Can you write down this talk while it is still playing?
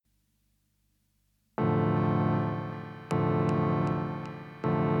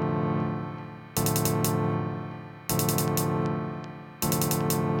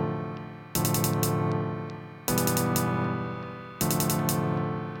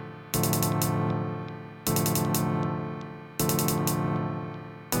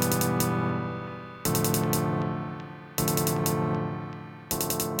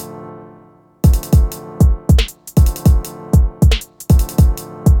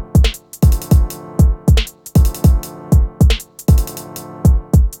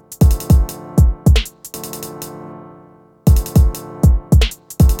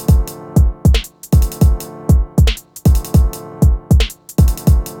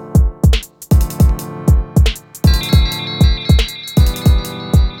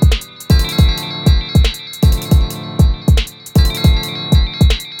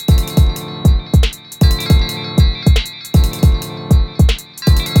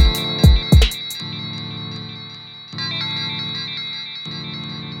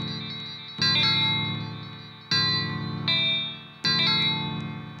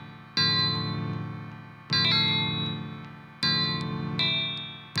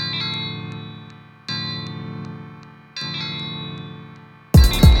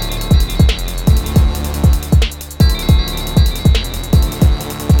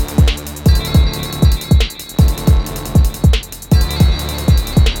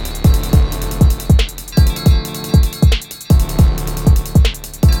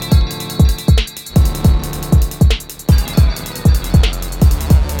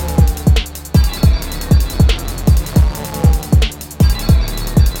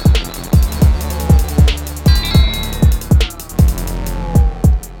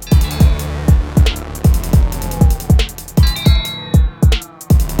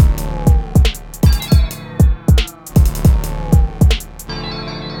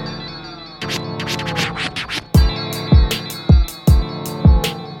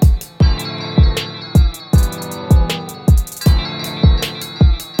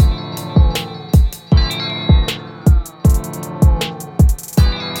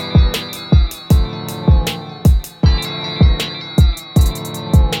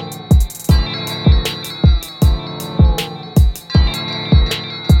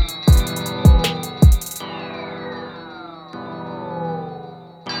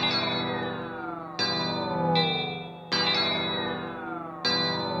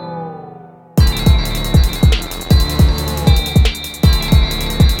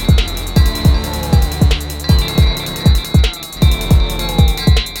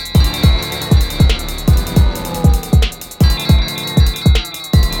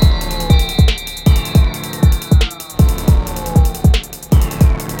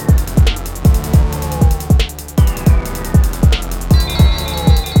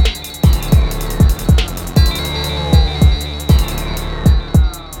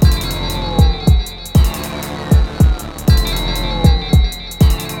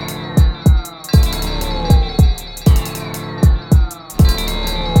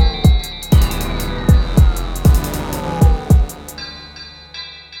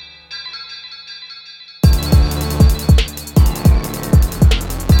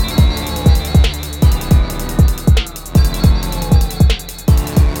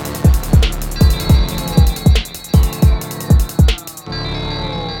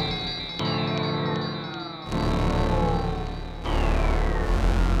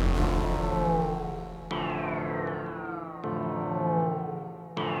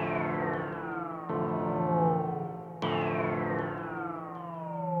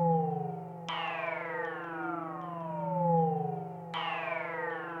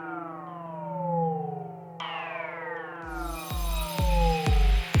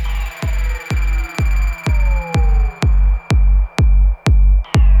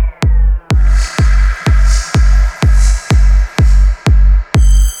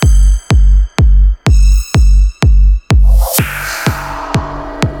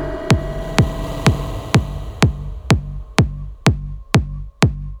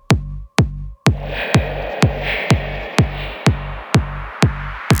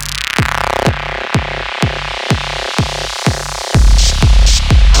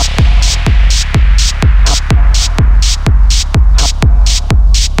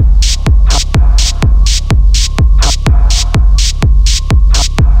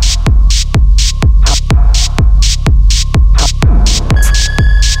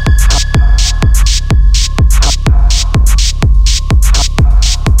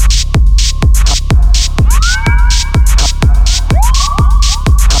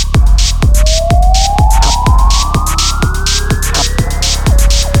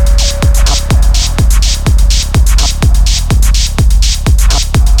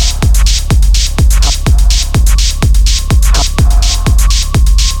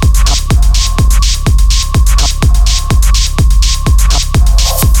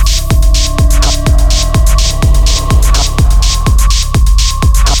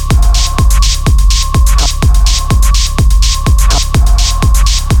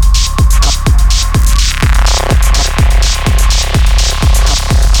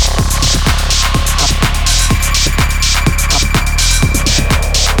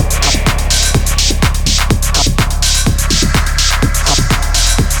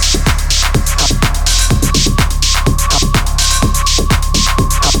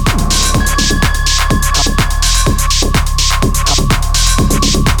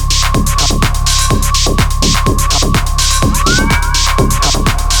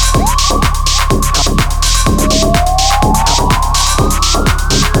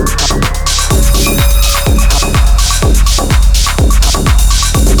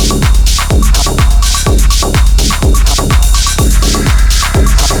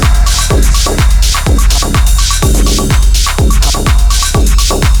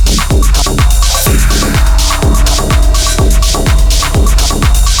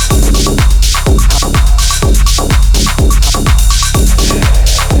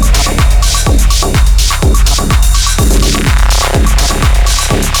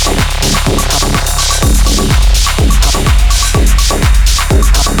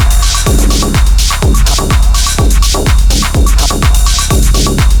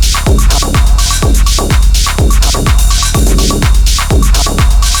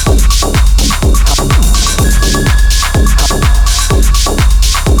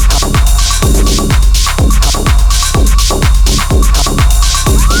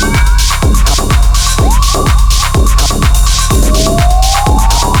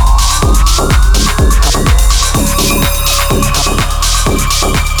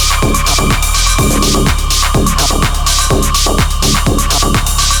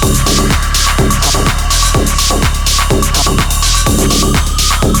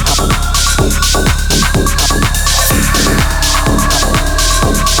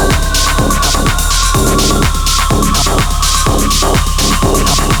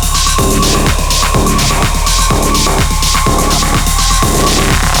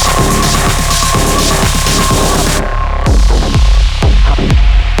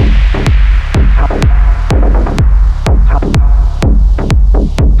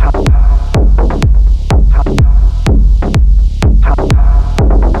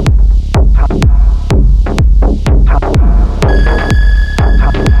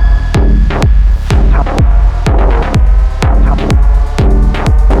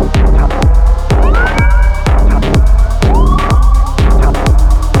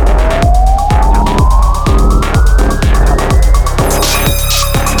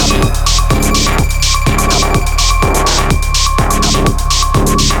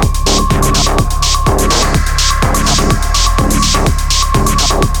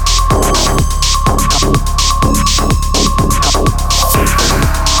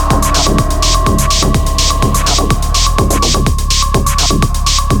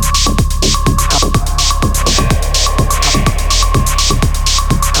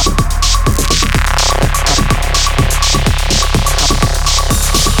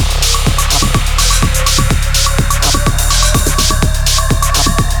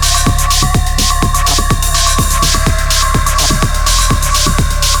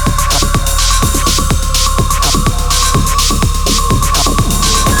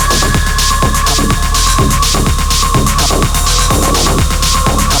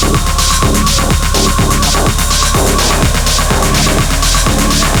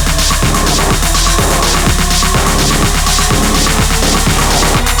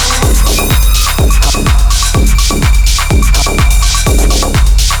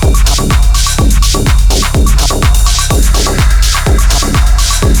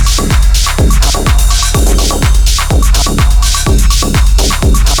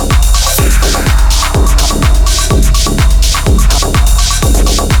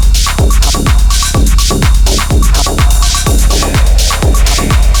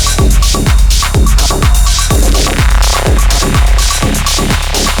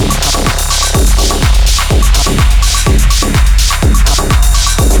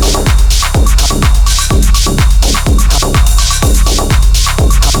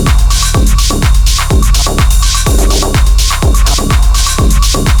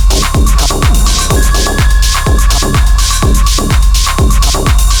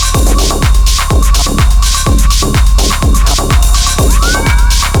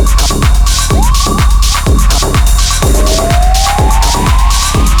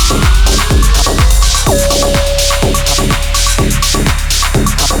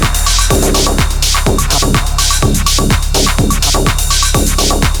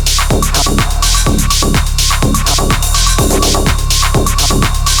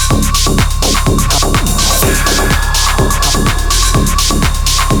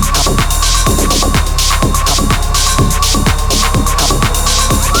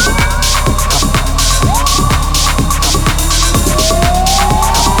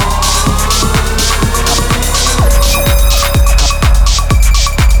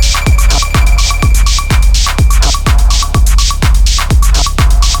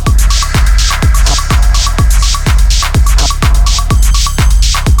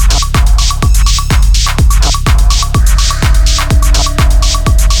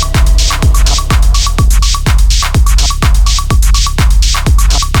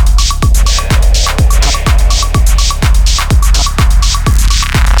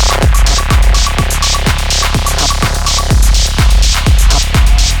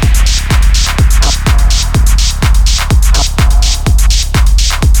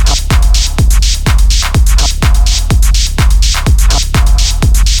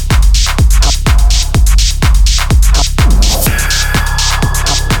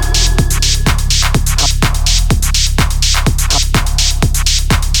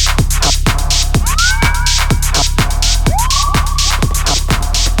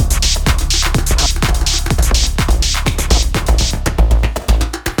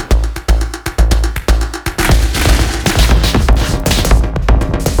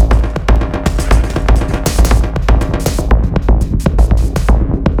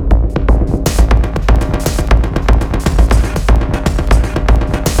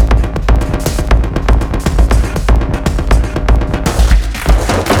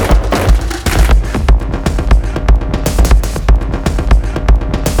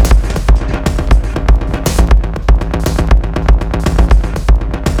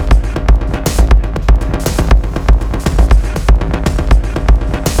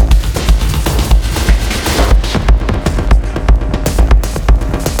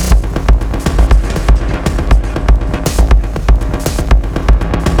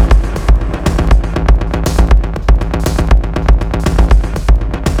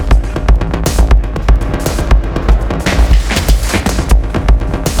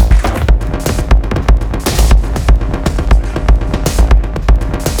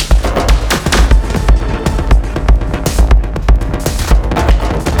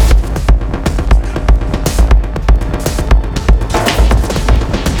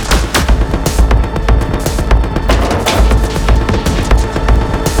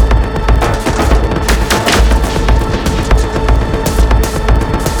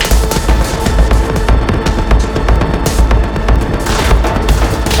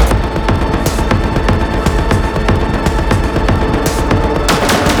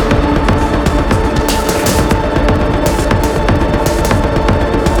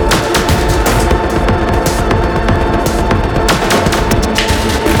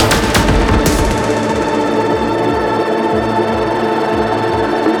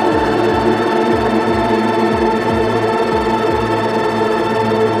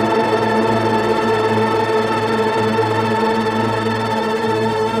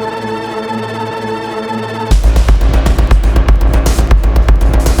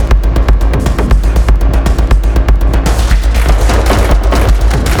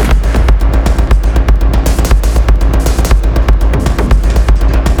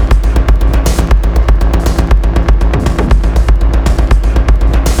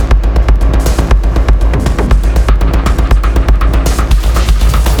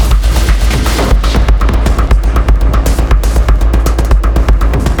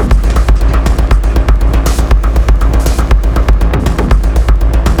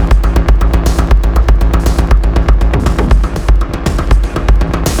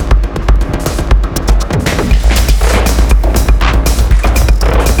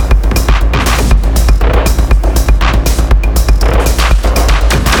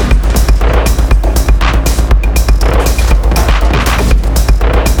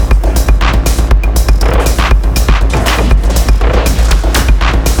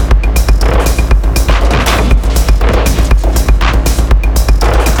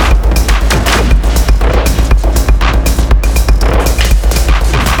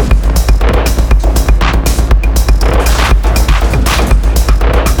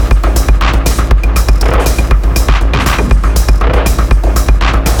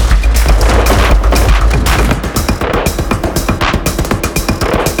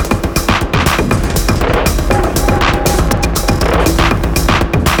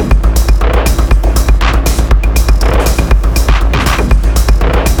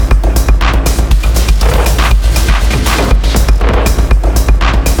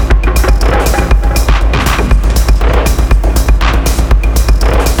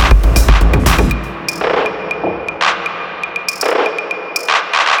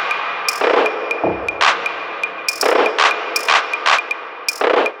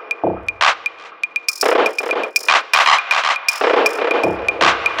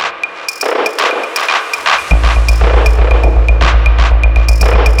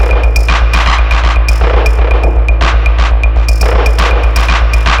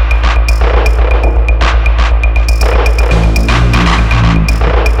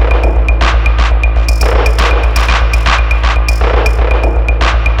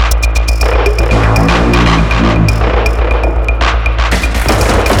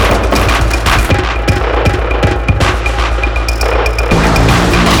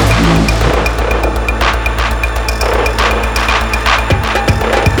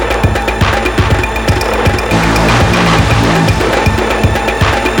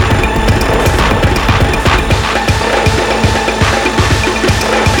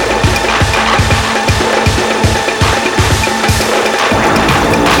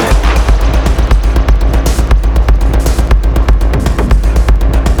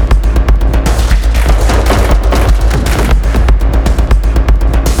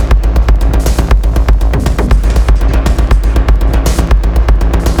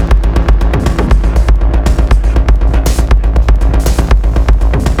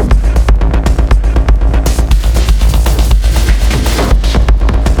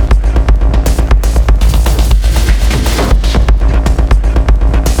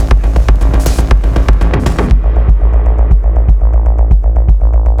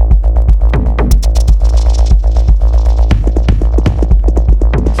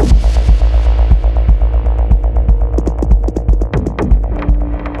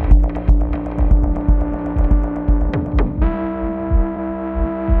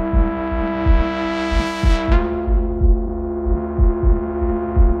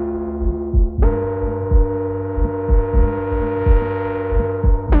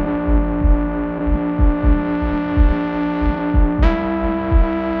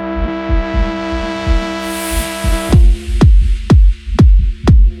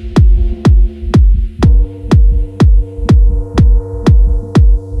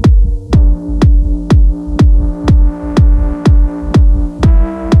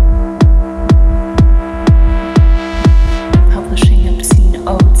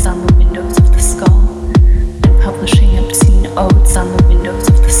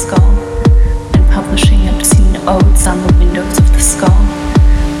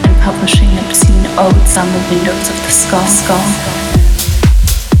odes on the windows of the skull.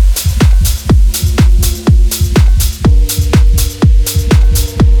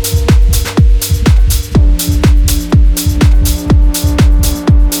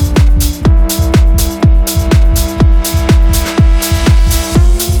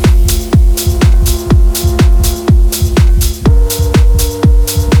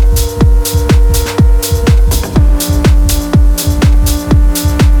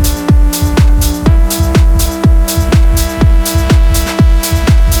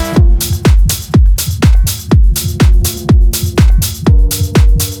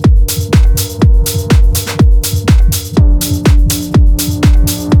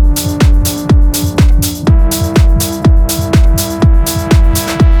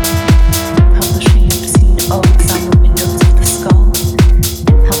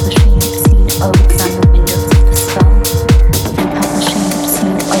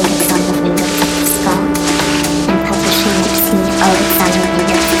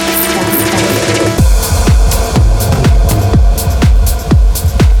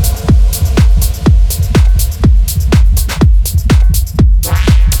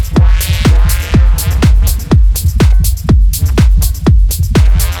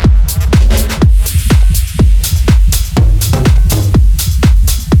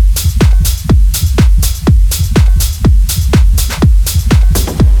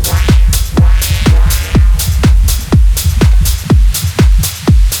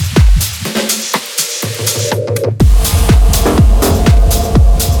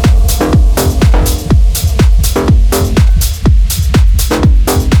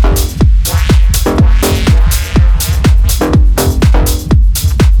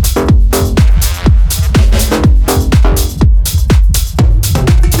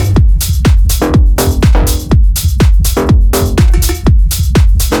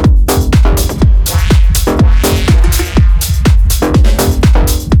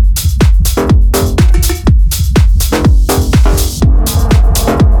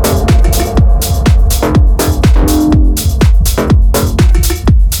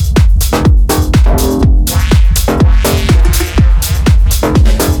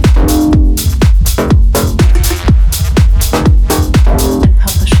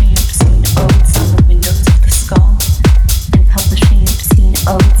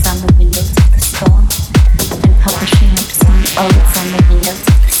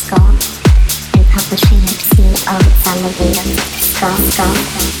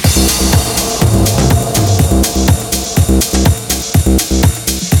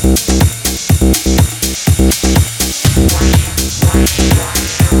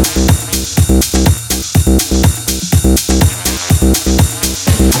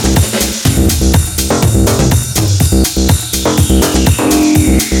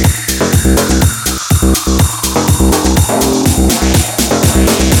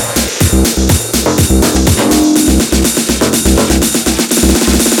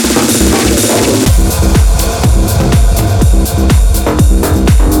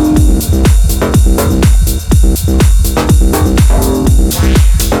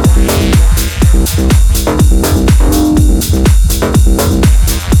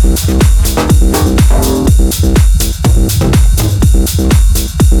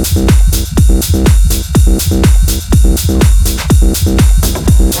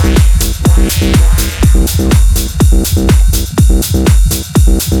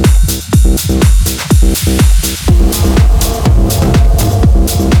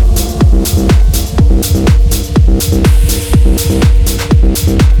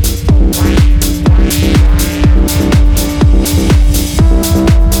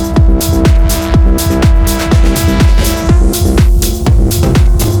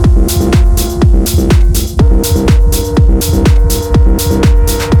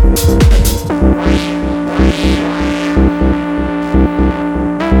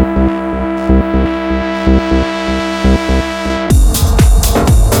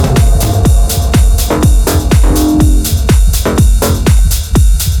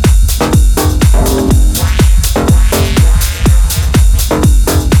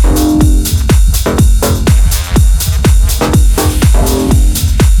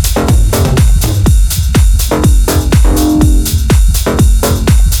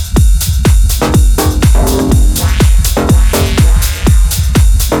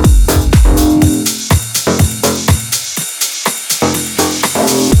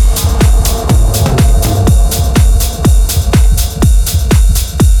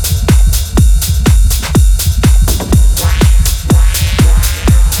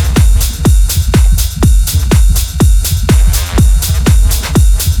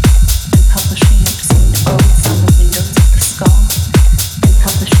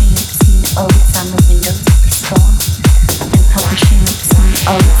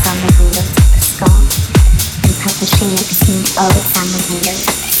 windows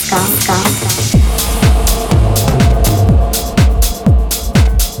of the skull.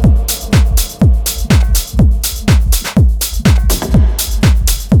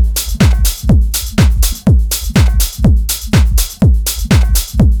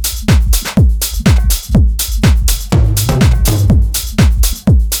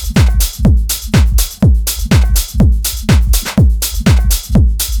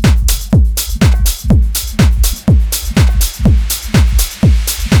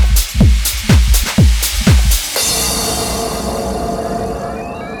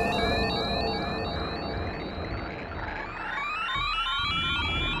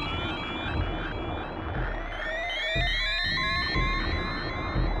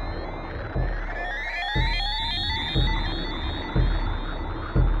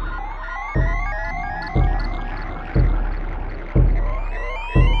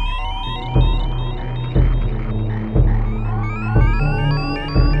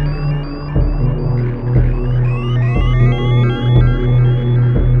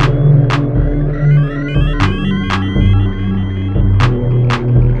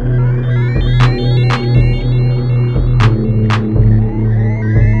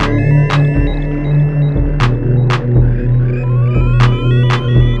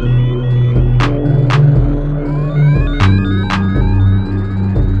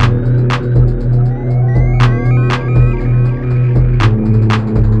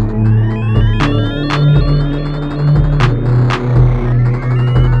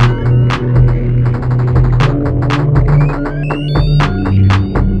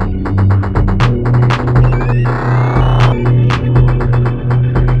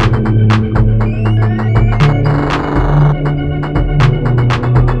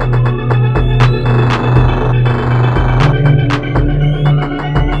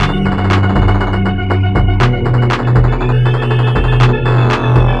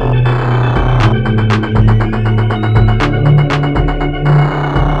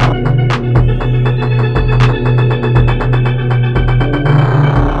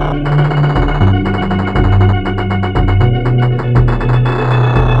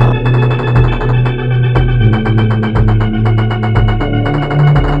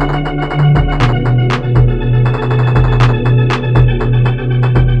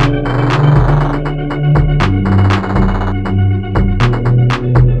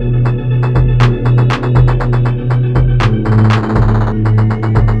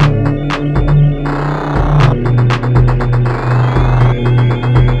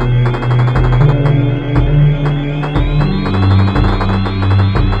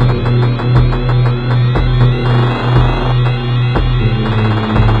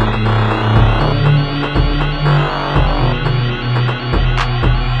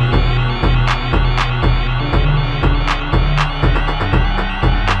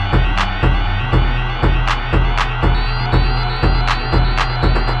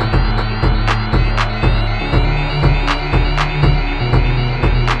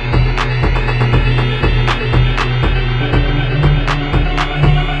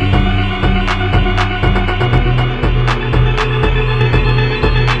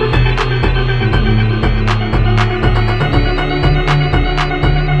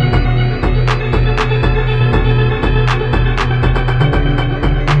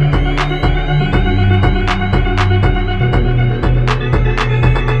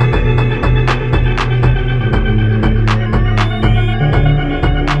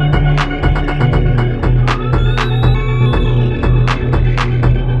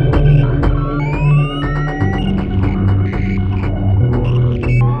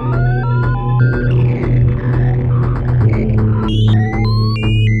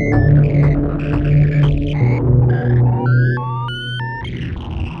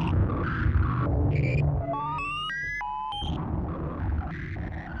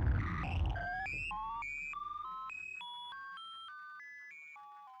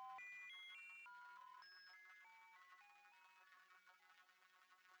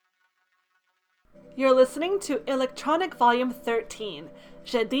 You're listening to Electronic Volume 13,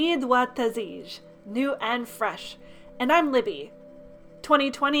 Jadid wa Tazij, new and fresh, and I'm Libby.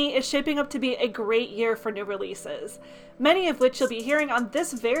 2020 is shaping up to be a great year for new releases, many of which you'll be hearing on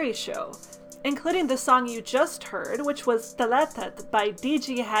this very show, including the song you just heard, which was Talatat by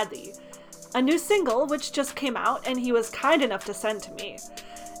DJ Hadi, a new single which just came out and he was kind enough to send to me.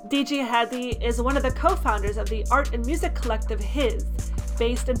 DJ Hadi is one of the co-founders of the art and music collective His,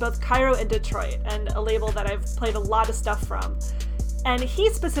 based in both Cairo and Detroit, and a label that I've played a lot of stuff from. And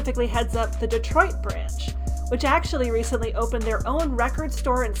he specifically heads up the Detroit branch, which actually recently opened their own record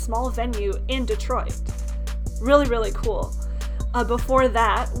store and small venue in Detroit. Really, really cool. Before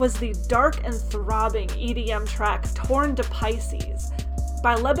that was the dark and throbbing EDM track Torn to Pisces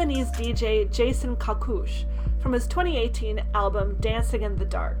by Lebanese DJ Jason Kakouche from his 2018 album Dancing in the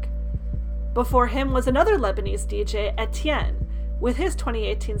Dark. Before him was another Lebanese DJ, Etienne, with his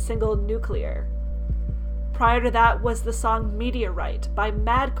 2018 single Nuclear. Prior to that was the song Meteorite by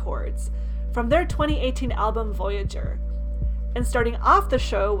Mad Chords from their 2018 album Voyager. And starting off the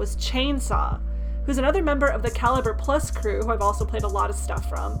show was Chainsaw, who's another member of the Caliber Plus crew, who I've also played a lot of stuff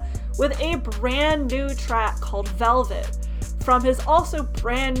from, with a brand new track called Velvet, from his also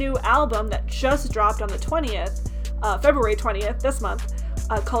brand new album that just dropped on the 20th, February 20th, this month,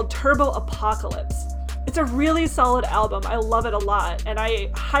 called Turbo Apocalypse. It's a really solid album, I love it a lot, and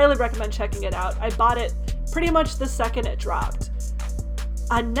I highly recommend checking it out. I bought it pretty much the second it dropped.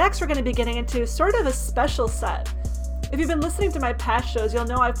 Next we're going to be getting into sort of a special set. If you've been listening to my past shows, you'll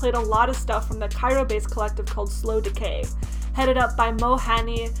know I've played a lot of stuff from the Cairo-based collective called Slow Decay, headed up by Mo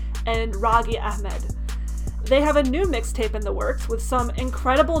Hani and Raghi Ahmed. They have a new mixtape in the works with some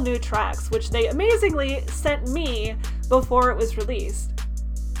incredible new tracks, which they amazingly sent me before it was released.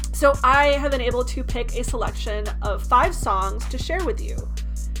 So I have been able to pick a selection of 5 songs to share with you.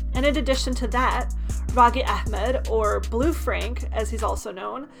 And in addition to that, Raghi Ahmed, or Blue Frank as he's also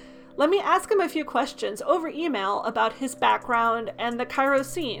known, let me ask him a few questions over email about his background and the Cairo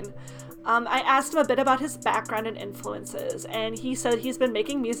scene. I asked him a bit about his background and influences, and he said he's been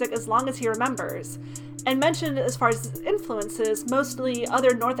making music as long as he remembers, and mentioned as far as his influences, mostly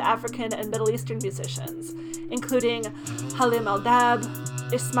other North African and Middle Eastern musicians, including Halim Al-Dab,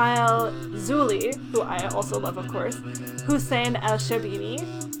 Ismail Zuli, who I also love of course, Hussein Al-Shabini,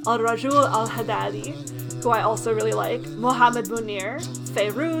 Al-Rajul Al-Hadadi, who I also really like, Mohammed Munir,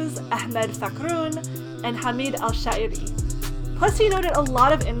 Feyruz, Ahmed Fakrun, and Hamid Al-Shairi. Plus he noted a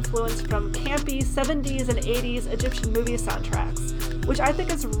lot of influence from campy 70s and 80s Egyptian movie soundtracks, which I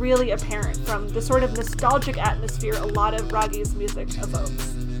think is really apparent from the sort of nostalgic atmosphere a lot of Raghi's music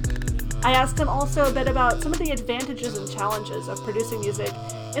evokes. I asked him also a bit about some of the advantages and challenges of producing music,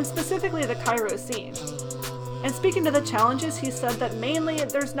 and specifically the Cairo scene. And speaking to the challenges, he said that mainly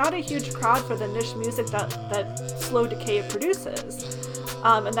there's not a huge crowd for the niche music that Slow Decay produces,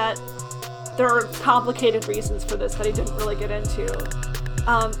 and that there are complicated reasons for this that he didn't really get into.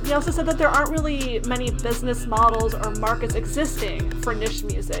 He also said that there aren't really many business models or markets existing for niche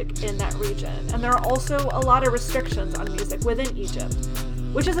music in that region, and there are also a lot of restrictions on music within Egypt,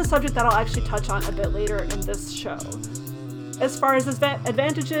 which is a subject that I'll actually touch on a bit later in this show. As far as his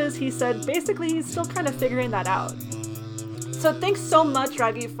advantages, he said basically he's still kind of figuring that out. So thanks so much,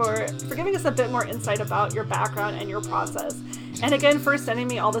 Raghi, for giving us a bit more insight about your background and your process, and again for sending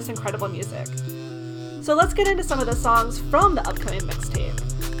me all this incredible music. So let's get into some of the songs from the upcoming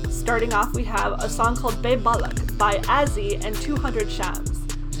mixtape. Starting off, we have a song called Bebalak by Azzy and 200 Shams.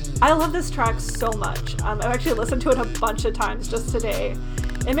 I love this track so much. I've actually listened to it a bunch of times just today.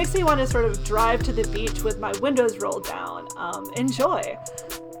 It makes me want to sort of drive to the beach with my windows rolled down. Enjoy!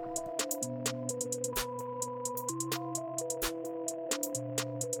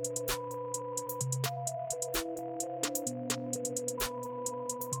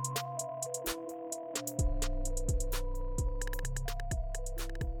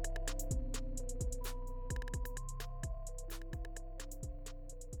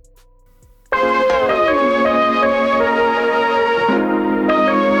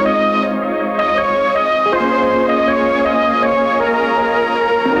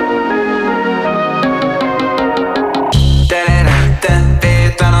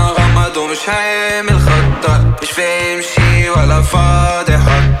 مش هعمل خطة مش فاهم شي ولا فاضي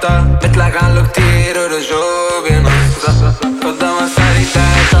حتى بتلاقي عنه كتير ورجوع بنصة قدام مصاري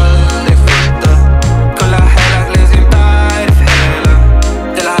تعطلني خطة كل حالك لازم تعرف حالك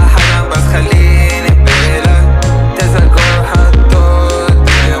تلقى حاجة بس خليني ببالك تنسى كل حطه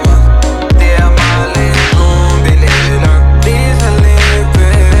قدامك ديما علي نقوم بليلك بليز خليني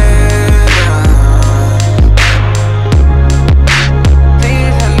ببالك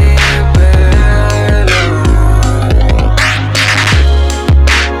بليز خليني ببالك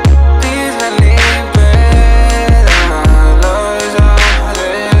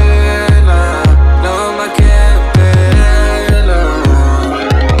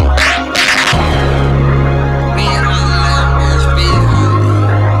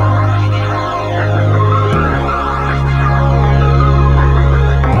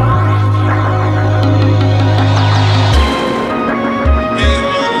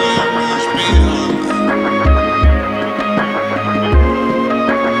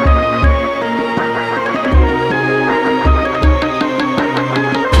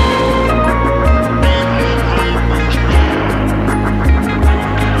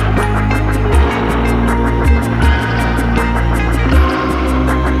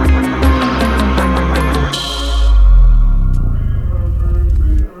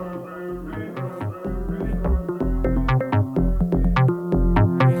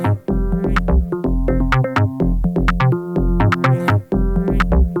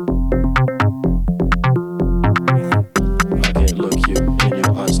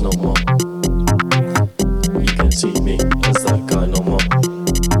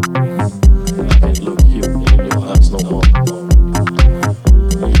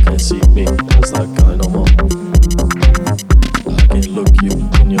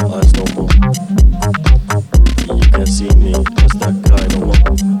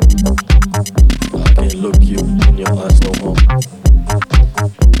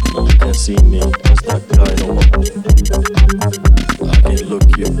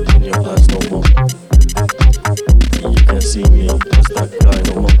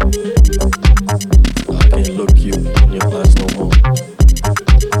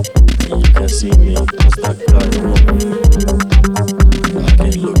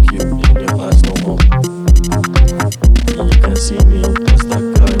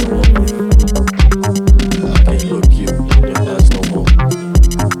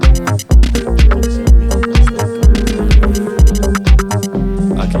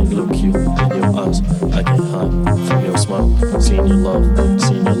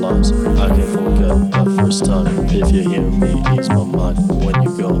lies. I can't forget that first time. If you hear me, ease my mind. When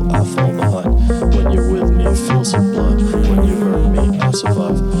you go, I fall behind. When you're with me, it feels sublime. When you hurt me, I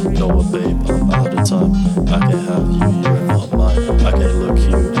survive. No, babe, I'm out of time. I can't have you, you're not mine. I can't look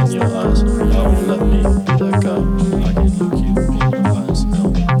you in your eyes. I won't let me be that guy. I can't look you in your eyes. No.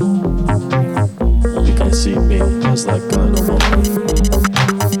 You can't see me as that guy no more.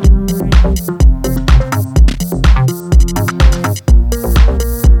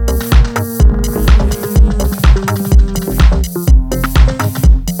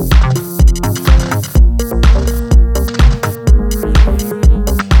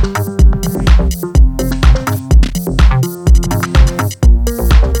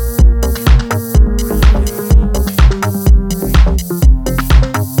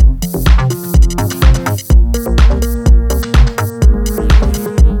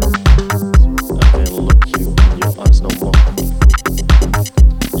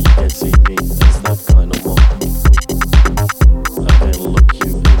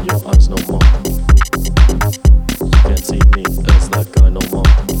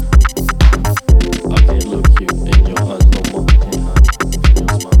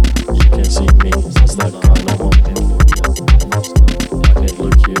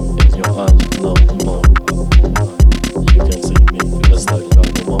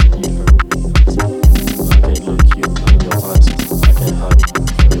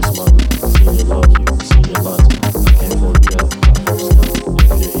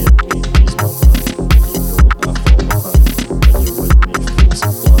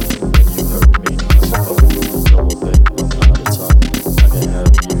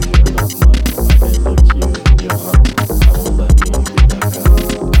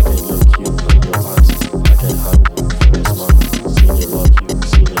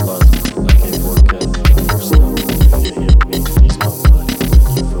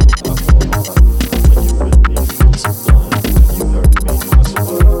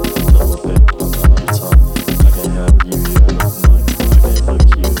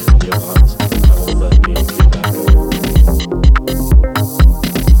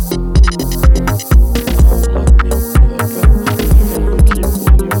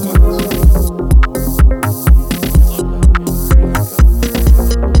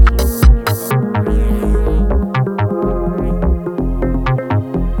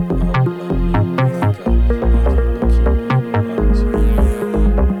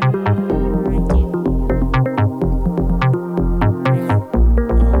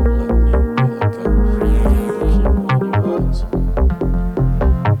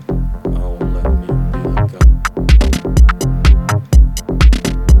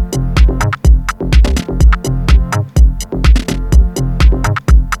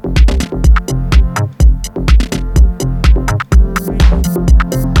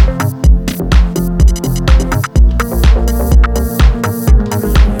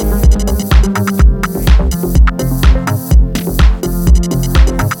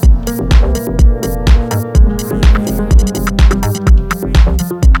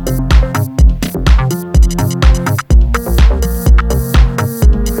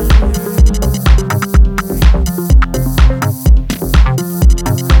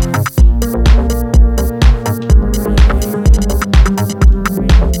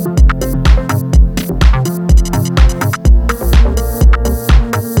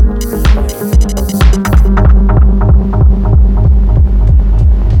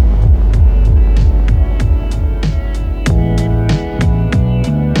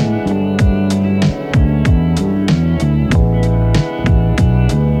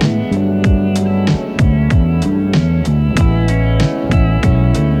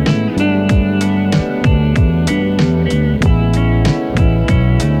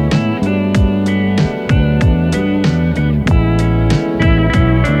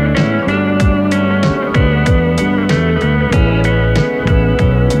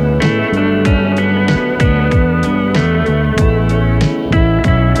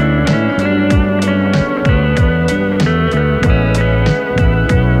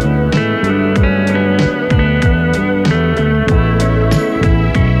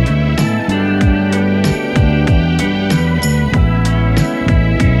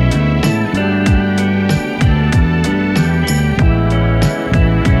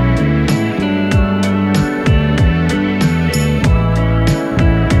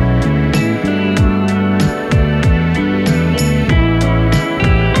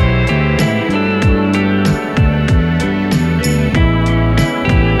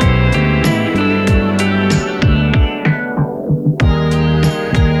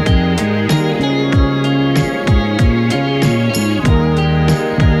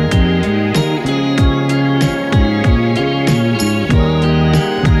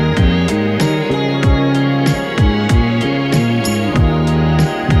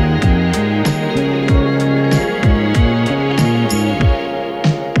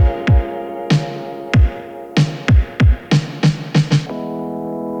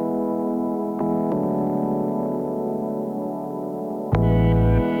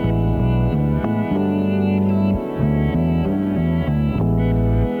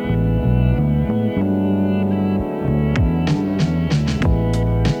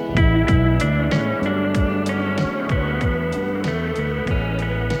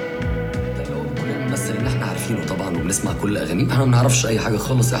 احنا ما بنعرفش اي حاجه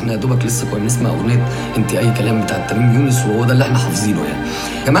خالص، احنا يا دوبك لسه كنا بنسمع اغنيه انت اي كلام بتاع تميم يونس، وهو ده اللي احنا حافظينه يعني.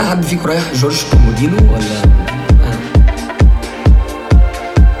 يا جماعه حد فيكم رايح جورج كومودينو ولا؟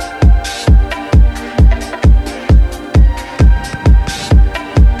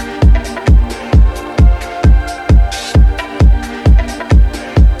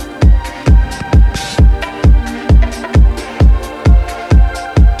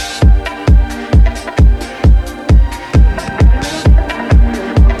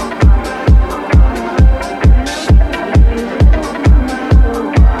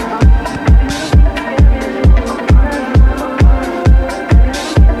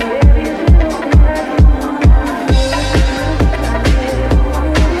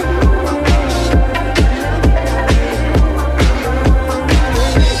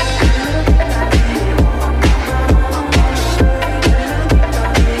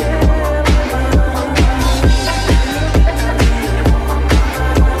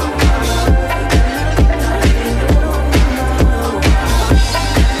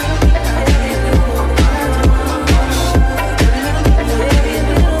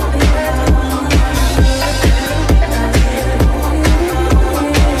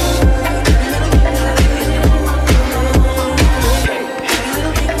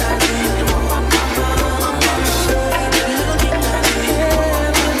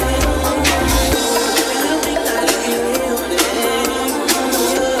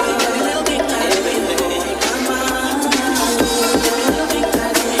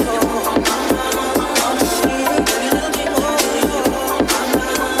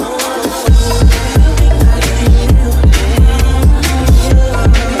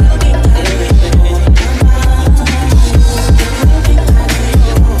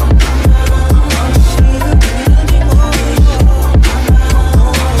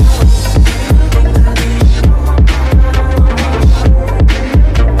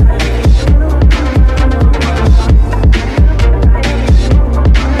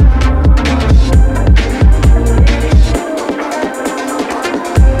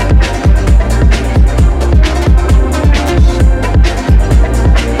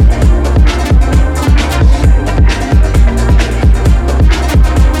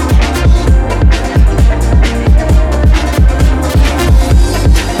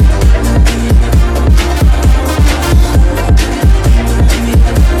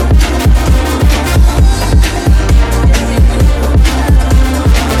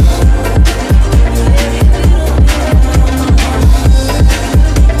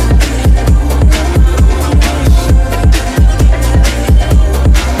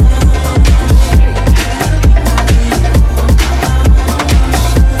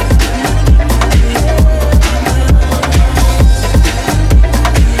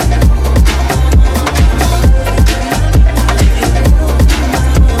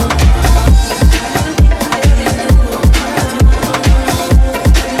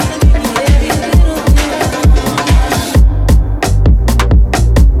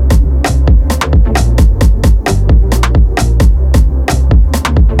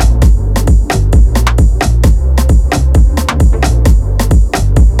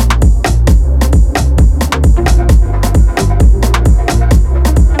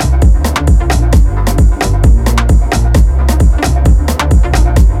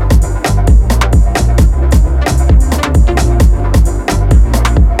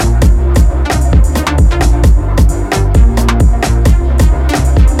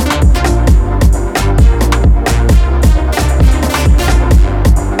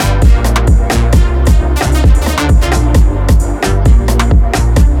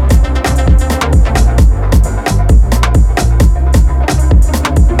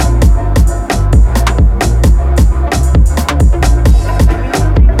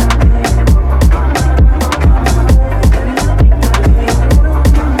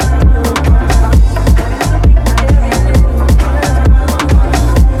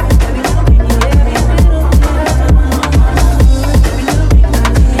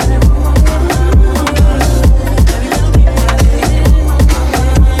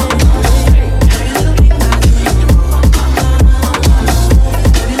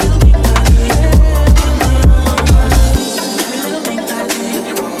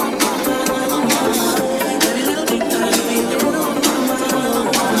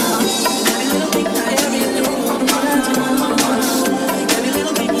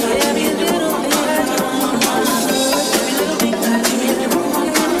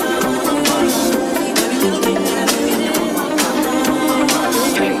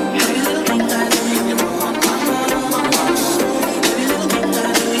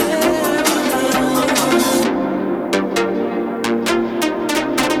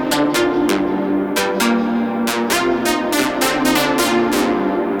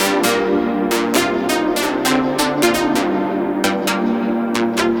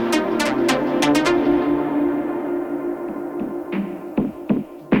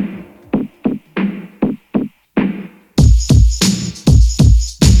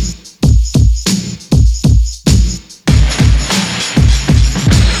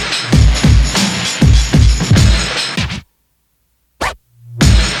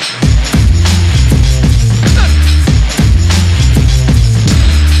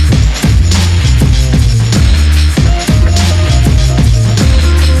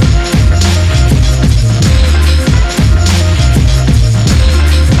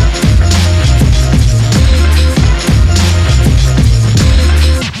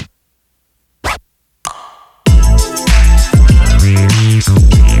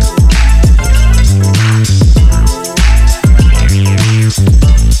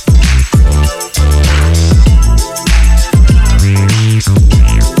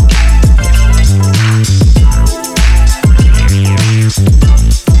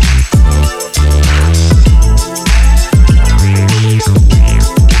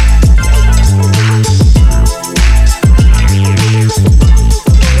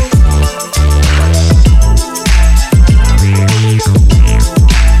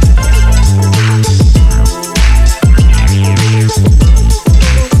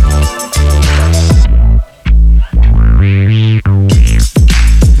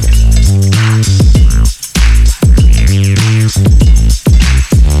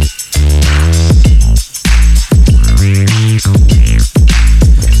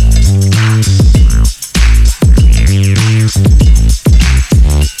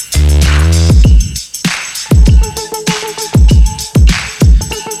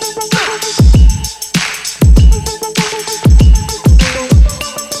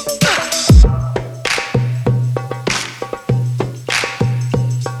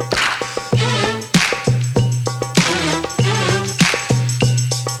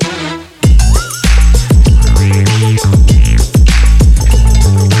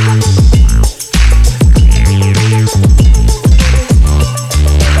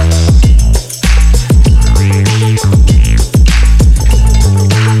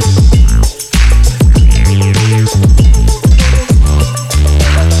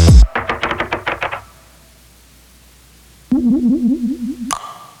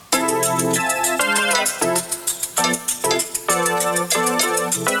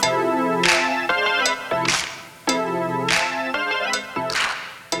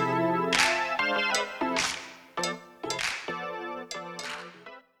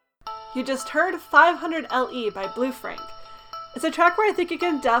 You just heard 500 LE by Blue Frank. It's a track where I think you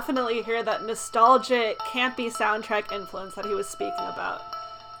can definitely hear that nostalgic, campy soundtrack influence that he was speaking about.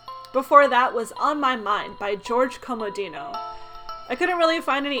 Before that was On My Mind by George Comodino. I couldn't really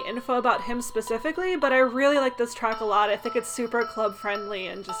find any info about him specifically, but I really like this track a lot. I think it's super club friendly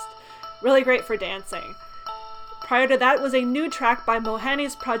and just really great for dancing. Prior to that was a new track by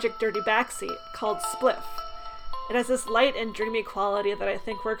Mohani's project Dirty Backseat called Spliff. It has this light and dreamy quality that I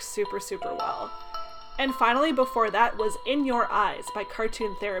think works super well. And finally, before that was In Your Eyes by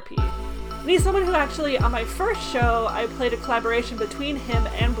Cartoon Therapy. And he's someone who actually, on my first show, I played a collaboration between him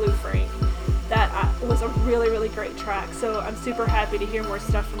and Blue Frank that was a really great track, so I'm super happy to hear more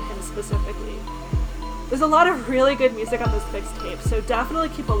stuff from him specifically. There's a lot of really good music on this mixtape, so definitely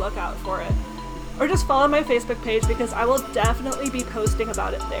keep a lookout for it. Or just follow my Facebook page because I will definitely be posting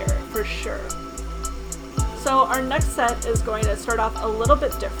about it there, for sure. So our next set is going to start off a little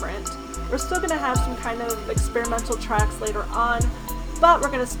bit different. We're still going to have some kind of experimental tracks later on, but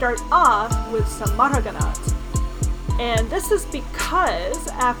we're going to start off with some Mahraganat. And this is because,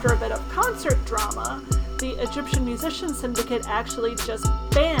 after a bit of concert drama, the Egyptian Musician Syndicate actually just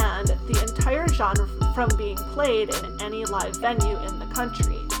banned the entire genre from being played in any live venue in the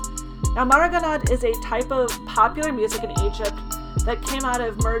country. Now, Mahraganat is a type of popular music in Egypt that came out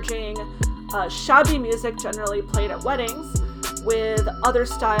of merging shabi music generally played at weddings with other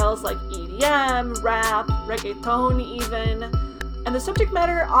styles like EDM, rap, reggaeton even. And the subject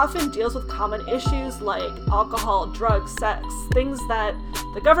matter often deals with common issues like alcohol, drugs, sex, things that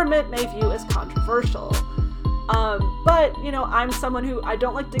the government may view as controversial. But, you know, I'm someone who I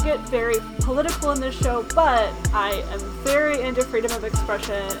don't like to get very political in this show, but I am very into freedom of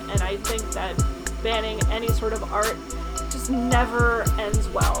expression, and I think that banning any sort of art just never ends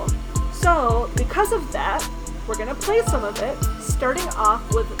well. So, because of that, we're going to play some of it, starting off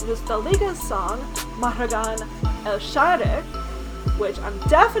with Nostalgia's song, Mahragan El Sharik, which I'm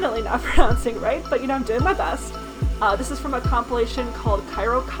definitely not pronouncing right, but you know, I'm doing my best. This is from a compilation called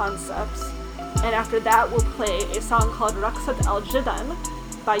Cairo Concepts, and after that we'll play a song called Raqsat Al Jidan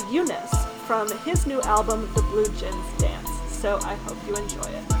by Yunus from his new album The Blue Jinns Dance. So I hope you enjoy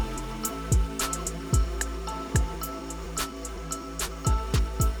it.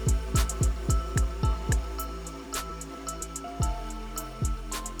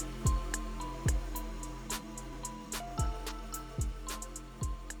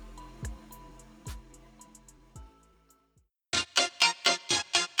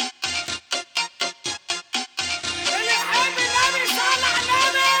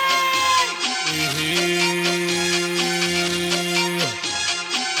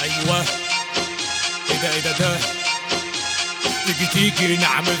 تيجي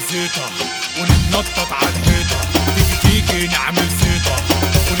نعمل زيطة ونتنطط على الحيطة. تيجي نعمل زيطة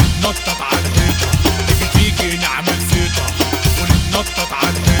ونتنطط على الحيطة. تيجي نعمل زيطة ونتنطط على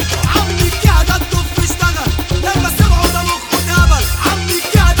الحيطة. عمي قاعدة تطف اشتغل لما سمعوا ده مخه اتهبل. عمي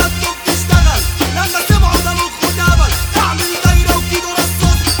قاعدة تطف اشتغل لما سمعوا ده مخه اتهبل. اعمل دايرة وكيدو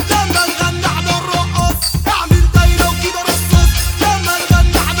رصاص لما نغنى على الرقاص. اعمل دايرة وكيدو رصاص لما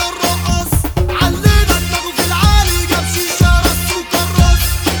نغنى على الرقاص. علينا دماغه في العالي جاب شيشة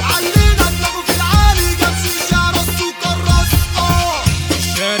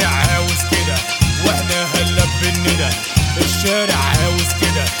الشارع عاوز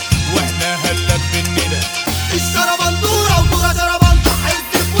كده واحنا هلا بالندى. الشربندورة وطورة شربنطة حز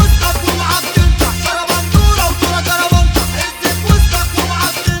في وسطك ومعاك تنطح. شربندورة وطورة شربنطة حز في وسطك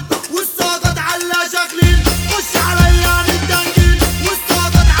ومعاك تنطح. والصاجة تعلى شكلين خش عليا نتدنجين.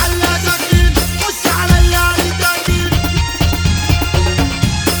 والصاجة تعلى شكلين خش عليا نتدنجين.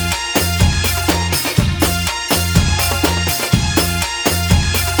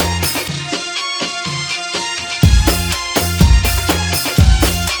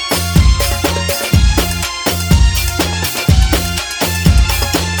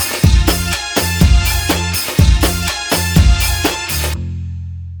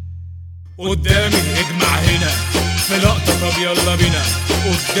 قدامي اجمع هنا في لقطة طب يلا بينا.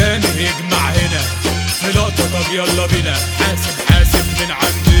 قدامي اجمع هنا في لقطة طب يلا بينا. حاسب من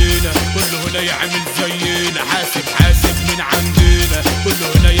عندنا كله هنا يعمل زينا. حاسب من عندنا كله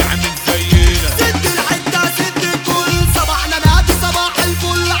هنا يعمل زينا. سد الحتة سد الكل صباحنا نادي صباح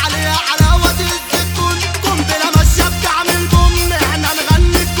الفل عليها حلاوة الزيتون. قنبلة ماشية بتعمل بوم احنا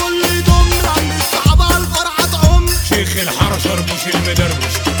نغني الكل يضم. لما الصحابة الفرحة تعم. شيخ الحرشر مش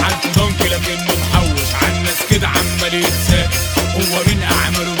المدربش عالفضان لكنه محوش. عالناس كده عمال يتساقي هو من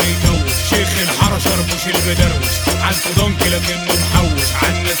اعماله بيكوش. شيخ الحرشر مش المدربش عالفضان لكنه محوش.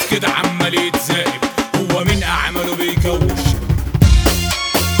 عالناس كده عمال يتساقي هو من اعماله بيكوش.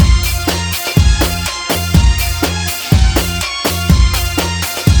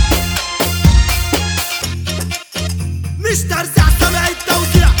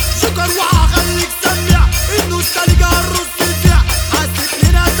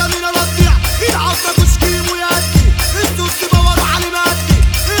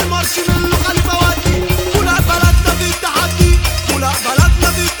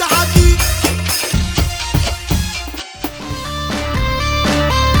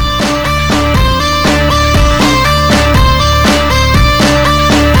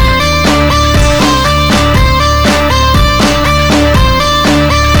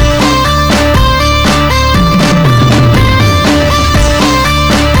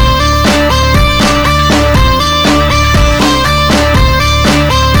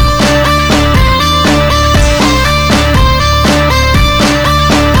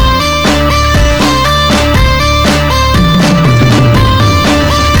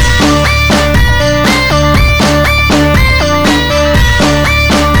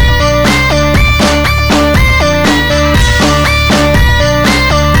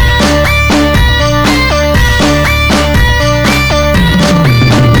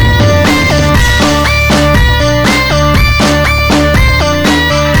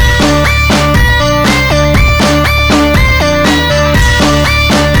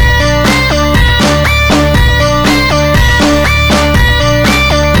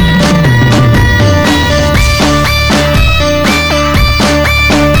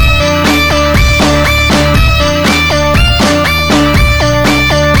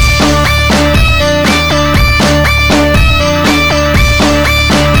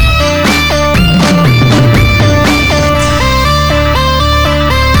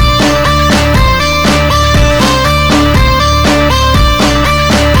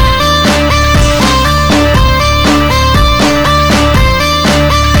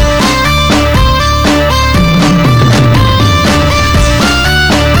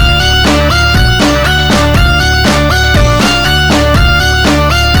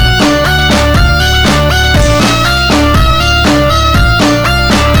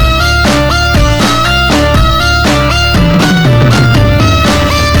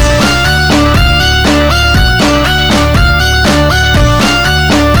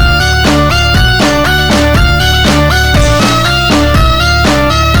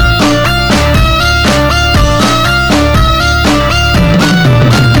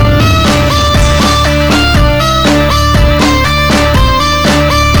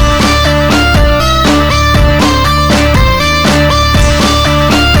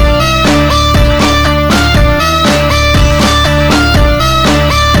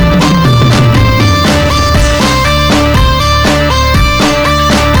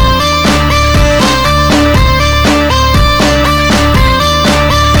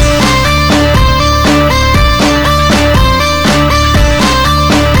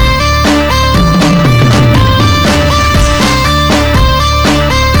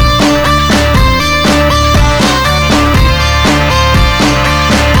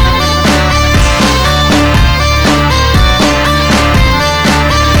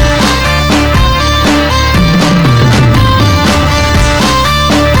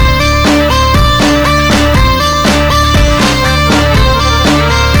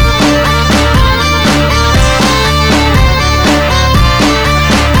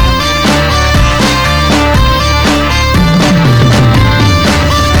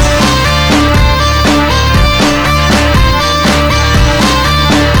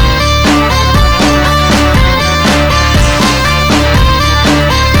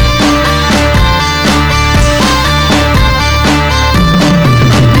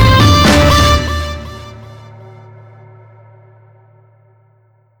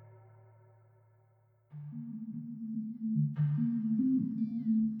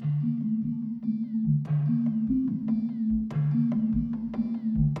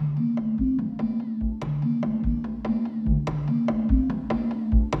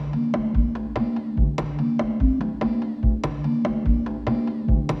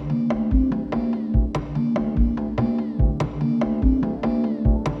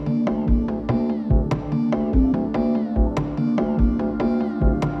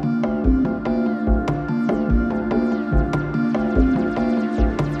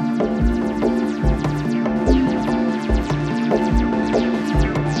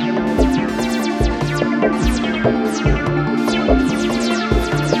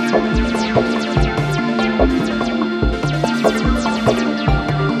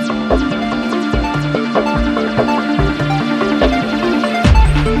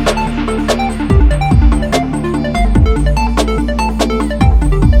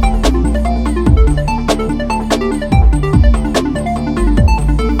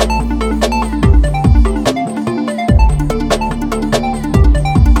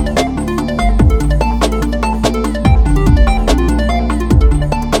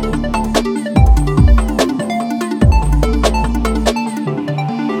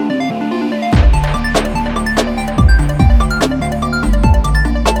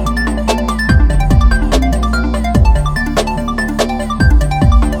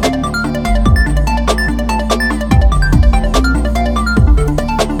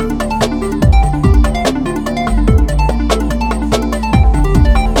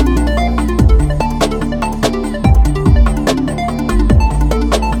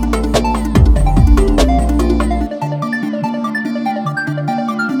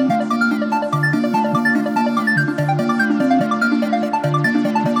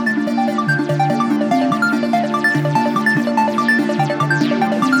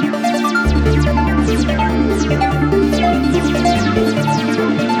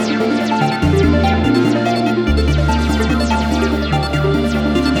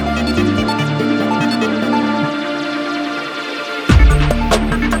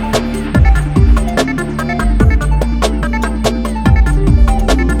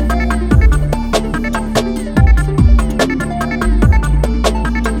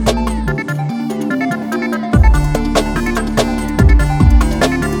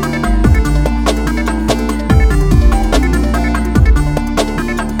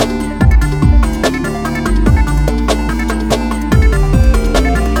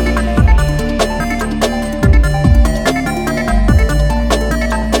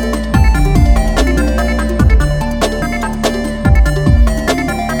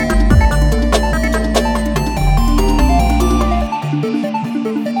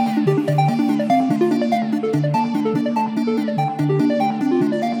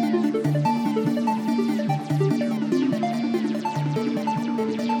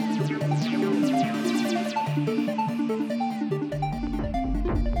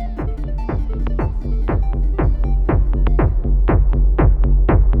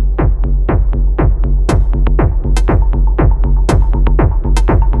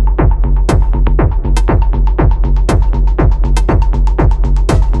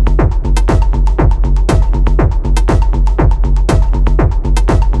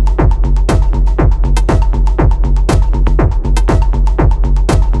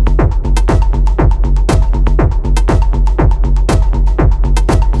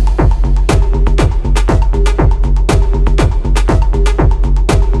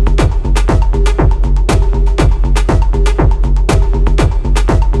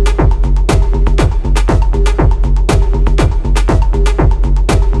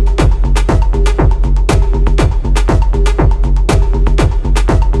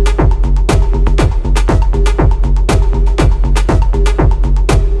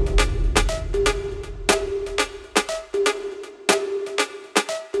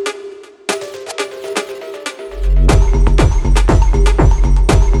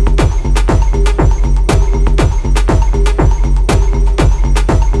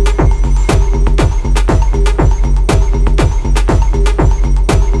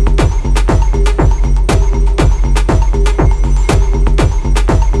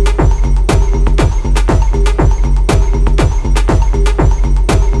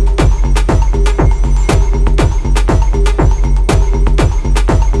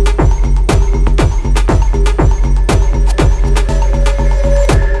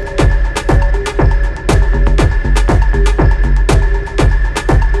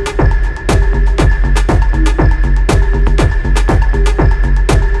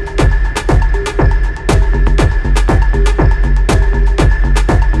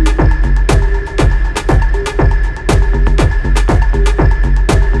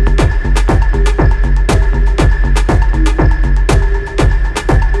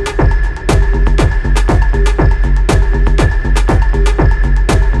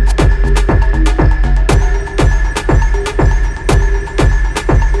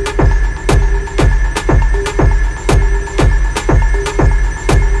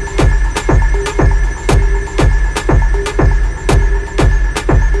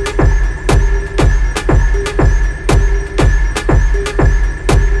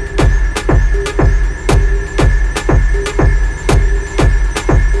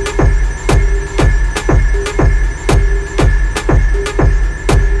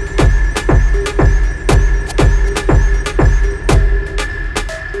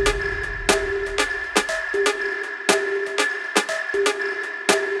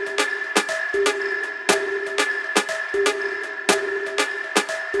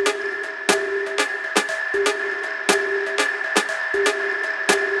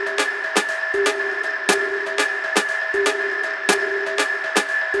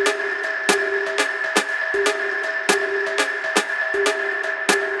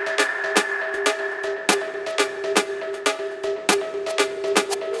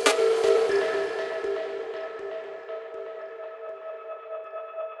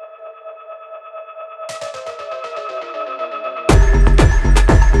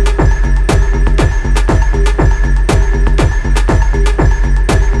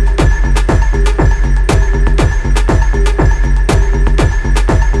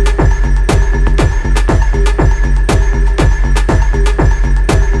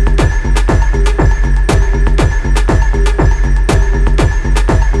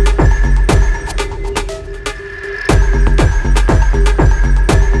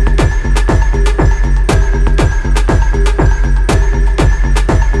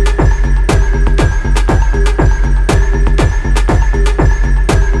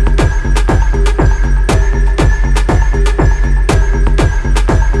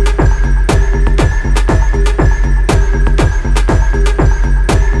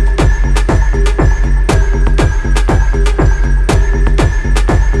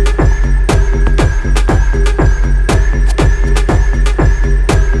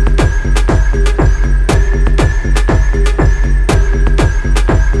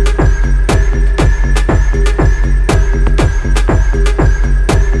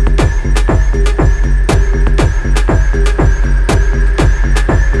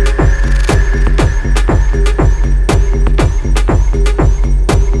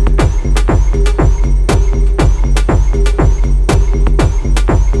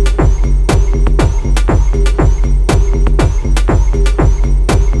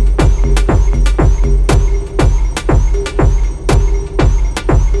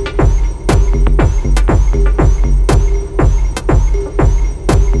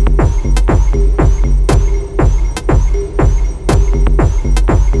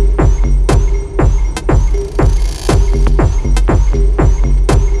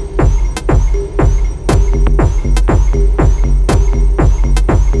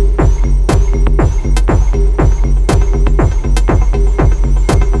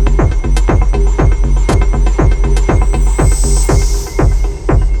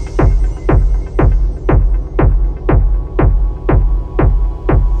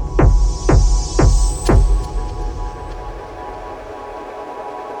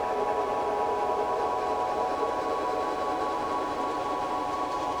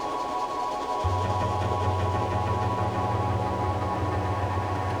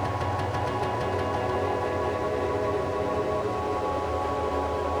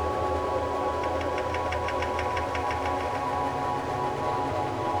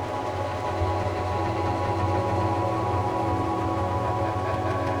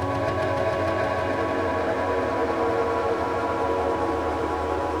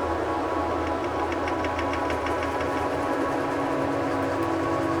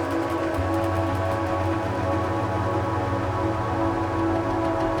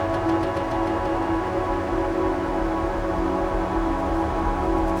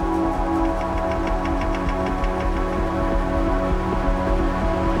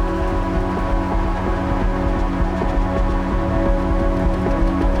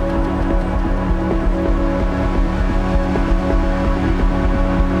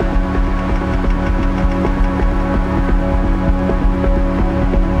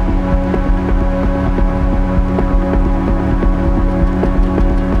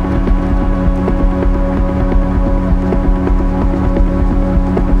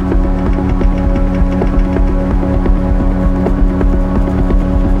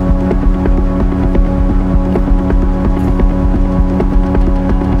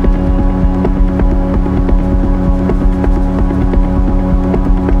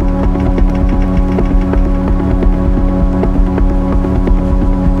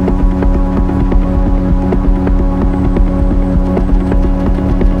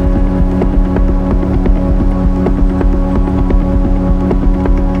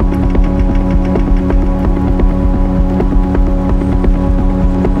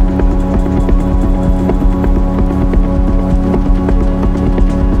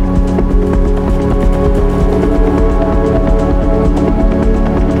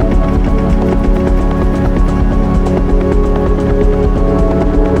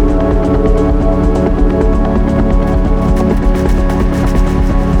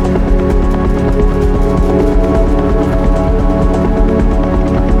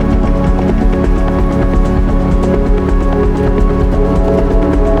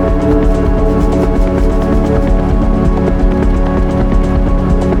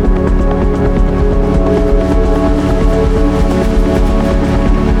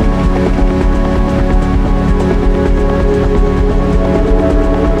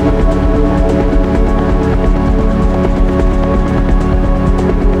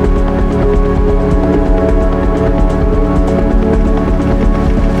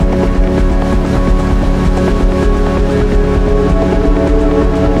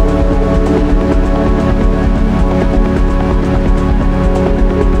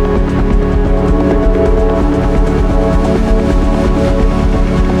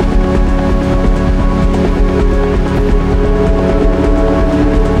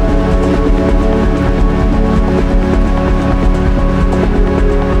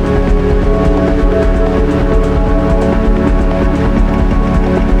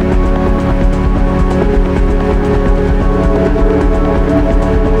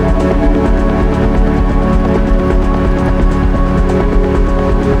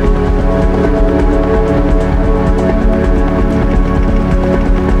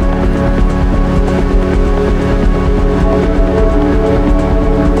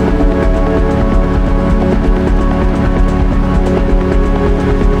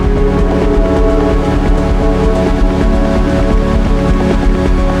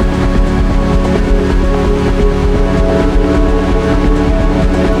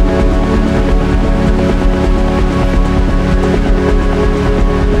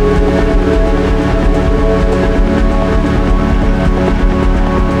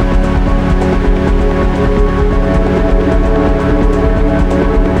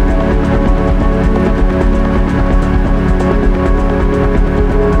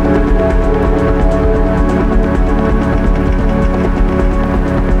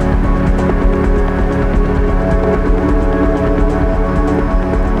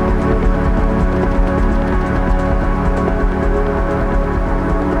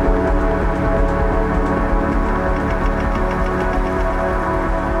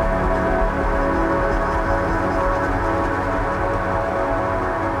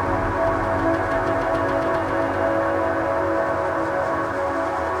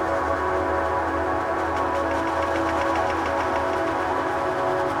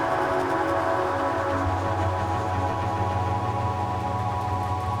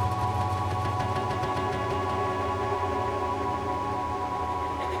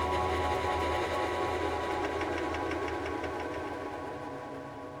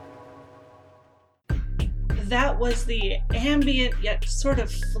 that was the ambient yet sort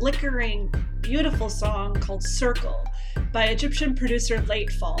of flickering, beautiful song called Circle by Egyptian producer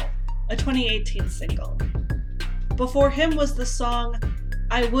Latefall, a 2018 single. Before him was the song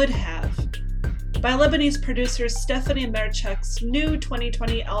I Would Have by Lebanese producer Stephanie Merchek's new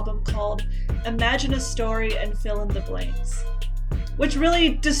 2020 album called Imagine a Story and Fill in the Blanks, which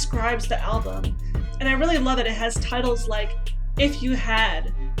really describes the album. And I really love it. It has titles like If You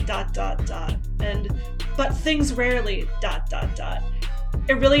Had ... and But Things Rarely ...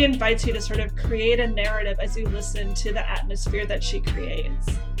 It really invites you to sort of create a narrative as you listen to the atmosphere that she creates.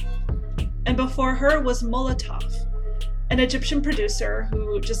 And before her was Molotov, an Egyptian producer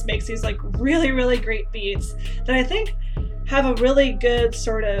who just makes these like really, really great beats that I think have a really good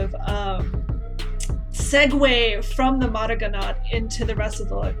sort of segue from the Maraganat into the rest of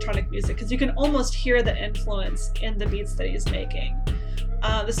the electronic music, because you can almost hear the influence in the beats that he's making.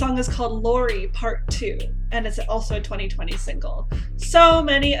 The song is called Lori Part 2, and it's also a 2020 single. So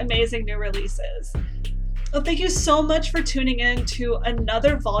many amazing new releases. Well, thank you so much for tuning in to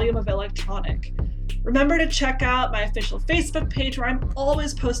another volume of Electronic. Remember to check out my official Facebook page where I'm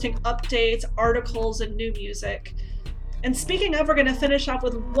always posting updates, articles, and new music. And speaking of, we're going to finish off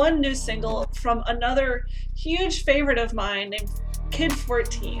with one new single from another huge favorite of mine named Kid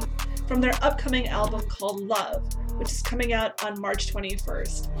 14 from their upcoming album called Love, which is coming out on March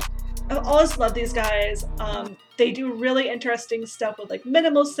 21st. I've always loved these guys. They do really interesting stuff with like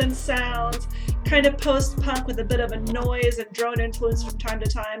minimal synth sounds, kind of post-punk with a bit of a noise and drone influence from time to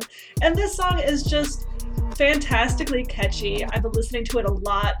time. And this song is just fantastically catchy. I've been listening to it a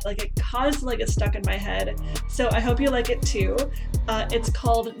lot, like it constantly gets stuck in my head. So I hope you like it too. It's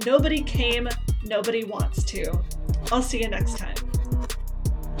called Nobody Came, Nobody Wants To. I'll see you next time.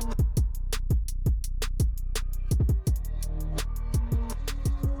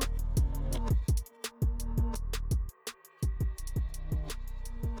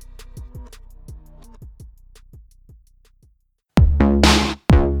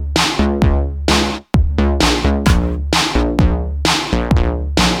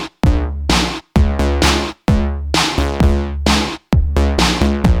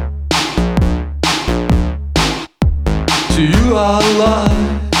 To you I lie,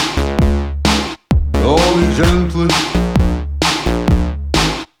 only gently,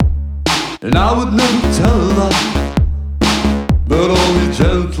 and I would never tell a lie, but only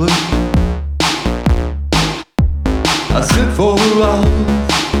gently. I sit for hours,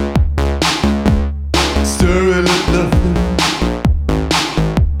 staring at nothing.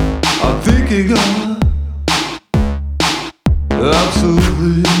 I'm thinking of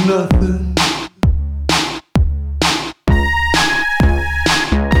absolutely nothing.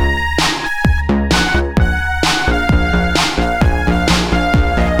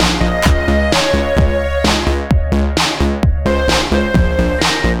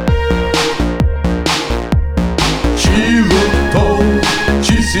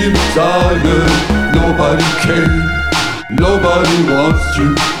 Tired, nobody cares, nobody wants you.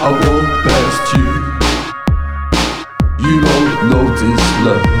 I walk past you, you don't notice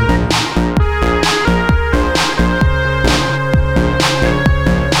love.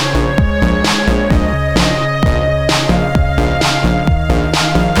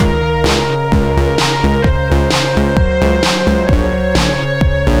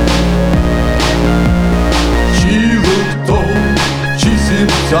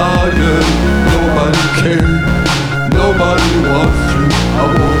 Tired, nobody cares, nobody wants you. I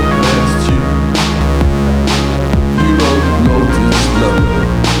walk past you, you don't notice love.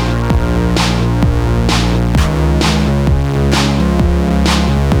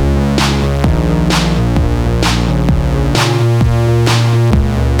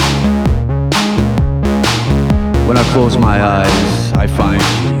 When I close my eyes, I find you.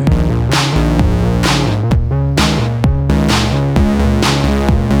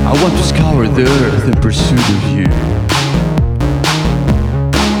 I want to scour the earth in pursuit of you.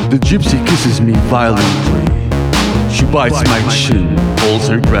 The gypsy kisses me violently. She bites my chin, holds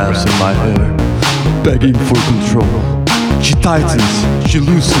her grasp in my hair, begging for control. She tightens, she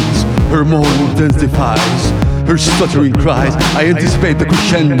loosens, her moan intensifies, her stuttering cries, I anticipate the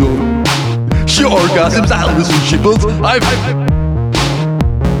crescendo. She orgasms, I listen, she builds,